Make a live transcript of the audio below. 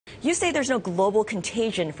You say there's no global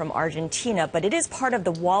contagion from Argentina, but it is part of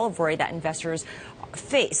the wall of worry that investors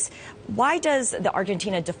face. Why does the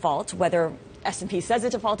Argentina default, whether S&P says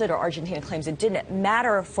it defaulted or Argentina claims it didn't,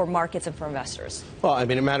 matter for markets and for investors? Well, I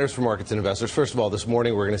mean, it matters for markets and investors. First of all, this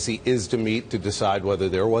morning we're going to see ISDA meet to decide whether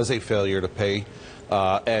there was a failure to pay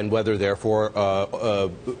and whether, therefore,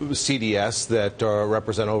 CDS that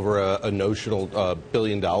represent over a notional $1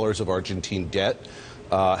 billion of Argentine debt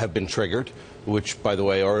have been triggered, which, by the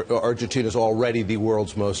way, Argentina is already the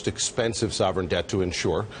world's most expensive sovereign debt to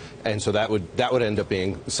insure. And so that would end up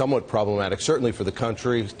being somewhat problematic, certainly for the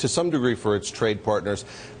country, to some degree for its trade partners.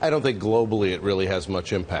 I don't think globally it really has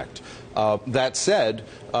much impact. That said,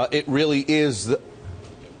 it really is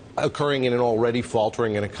occurring in an already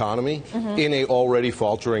faltering economy, in a already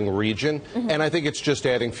faltering region, and I think it's just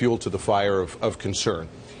adding fuel to the fire of concern.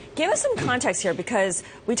 Give us some context here, because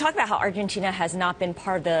we talk about how Argentina has not been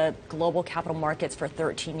part of the global capital markets for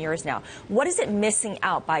 13 years now. What is it missing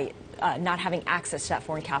out by not having access to that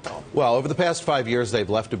foreign capital? Well, over the past 5 years, they've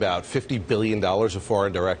left about $50 billion of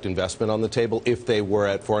foreign direct investment on the table if they were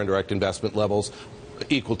at foreign direct investment levels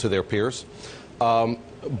equal to their peers.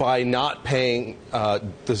 By not paying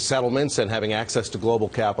the settlements and having access to global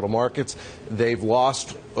capital markets, they've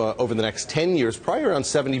lost over the next 10 years probably around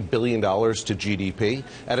 $70 billion to GDP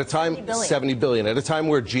at a time $70 billion at a time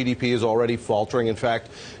where GDP is already faltering. In fact,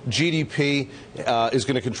 GDP is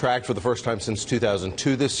going to contract for the first time since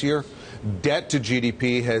 2002 this year. Debt to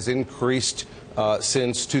GDP has increased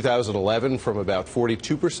since 2011 from about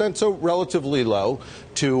 42%, so relatively low,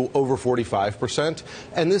 to over 45%.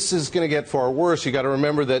 And this is going to get far worse. You got to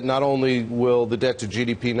remember that not only will the debt to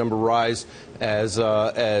GDP number rise as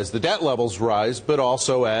the debt levels rise, but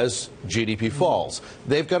also as GDP falls.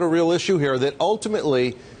 They've got a real issue here that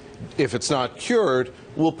ultimately, if it's not cured,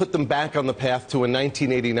 will put them back on the path to a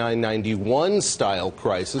 1989-91 style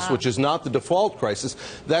crisis, which is not the default crisis.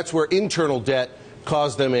 That's where internal debt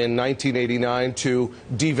caused them in 1989 to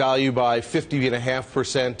devalue by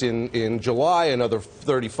 50.5% in July, another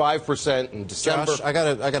 35% in December. Josh, I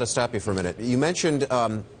gotta stop you for a minute. You mentioned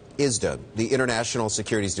ISDA, the International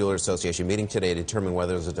Securities Dealer Association, meeting today to determine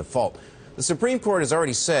whether there's a default. The Supreme Court has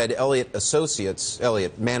already said Elliott Associates,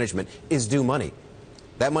 Elliott Management, is due money.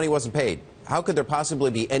 That money wasn't paid. How could there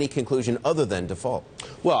possibly be any conclusion other than default?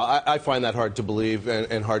 Well, I find that hard to believe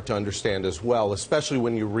and hard to understand as well, especially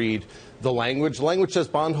when you read the language. The language says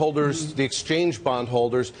bondholders, the exchange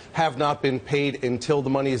bondholders, have not been paid until the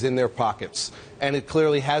money is in their pockets. And it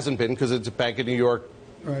clearly hasn't been, because it's a Bank of New York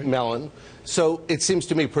melon. So it seems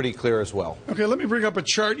to me pretty clear as well. Okay, let me bring up a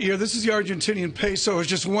chart here. This is the Argentinian peso. It's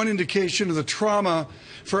just one indication of the trauma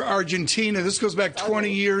for Argentina. This goes back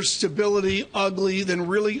 20 years. Stability, ugly, then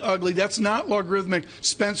really ugly. That's not logarithmic.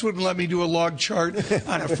 Spence wouldn't let me do a log chart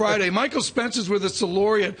on a Friday. Michael Spence is with us, the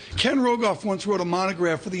laureate. Ken Rogoff once wrote a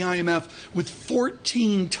monograph for the IMF with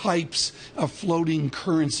 14 types of floating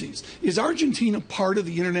currencies. Is Argentina part of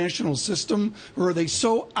the international system, or are they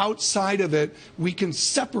so outside of it we can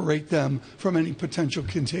separate them from any potential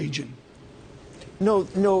contagion? No,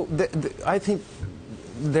 I think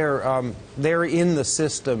they're in the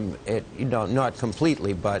system. Not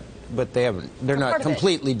completely, but they're not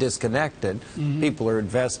completely disconnected. People are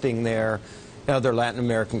investing there. Other Latin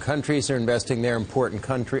American countries are investing there. Important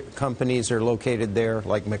companies are located there,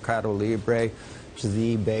 like Mercado Libre, which is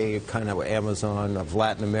the eBay, kind of Amazon of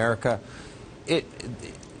Latin America.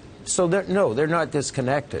 So they're not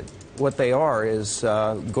disconnected. What they are is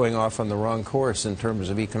going off on the wrong course in terms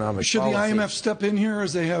of economic Should policy. the IMF step in here,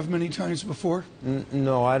 as they have many times before?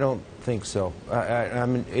 No, I don't think so. I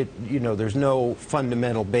mean, there's no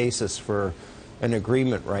fundamental basis for an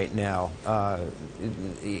agreement right now.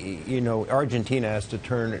 Argentina has to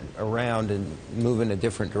turn around and move in a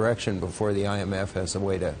different direction before the IMF has a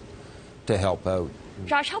way to help out.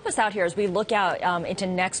 Josh, help us out here as we look out into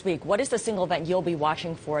next week. What is the single event you'll be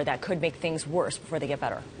watching for that could make things worse before they get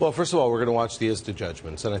better? Well, first of all, we're going to watch the ISDA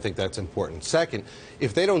judgments, and I think that's important. Second,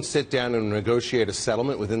 if they don't sit down and negotiate a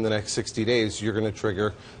settlement within the next 60 days, you're going to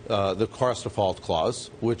trigger the cross default clause,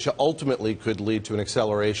 which ultimately could lead to an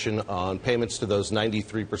acceleration on payments to those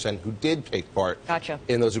 93% who did take part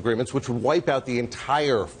in those agreements, which would wipe out the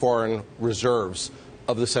entire foreign reserves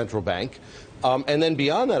of the central bank. And then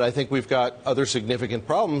beyond that, I think we've got other significant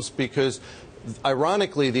problems because,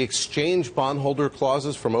 ironically, the exchange bondholder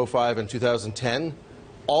clauses from 2005 and 2010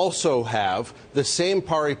 also have the same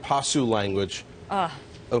pari passu language,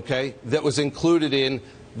 that was included in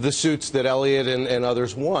the suits that Elliott and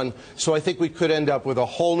others won. So I think we could end up with a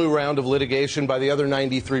whole new round of litigation by the other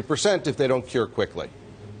 93% if they don't cure quickly.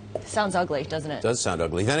 Sounds ugly, doesn't it? It does sound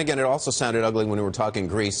ugly. Then again, it also sounded ugly when we were talking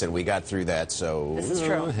Greece, and we got through that, so this is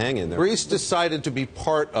true. Hang in there. Greece decided to be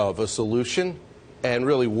part of a solution and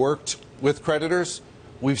really worked with creditors.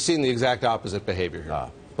 We've seen the exact opposite behavior here.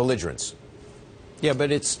 Belligerence. Yeah,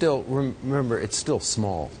 but it's still, remember, it's still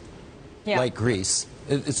small, Yeah. like Greece.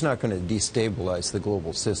 It's not going to destabilize the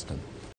global system.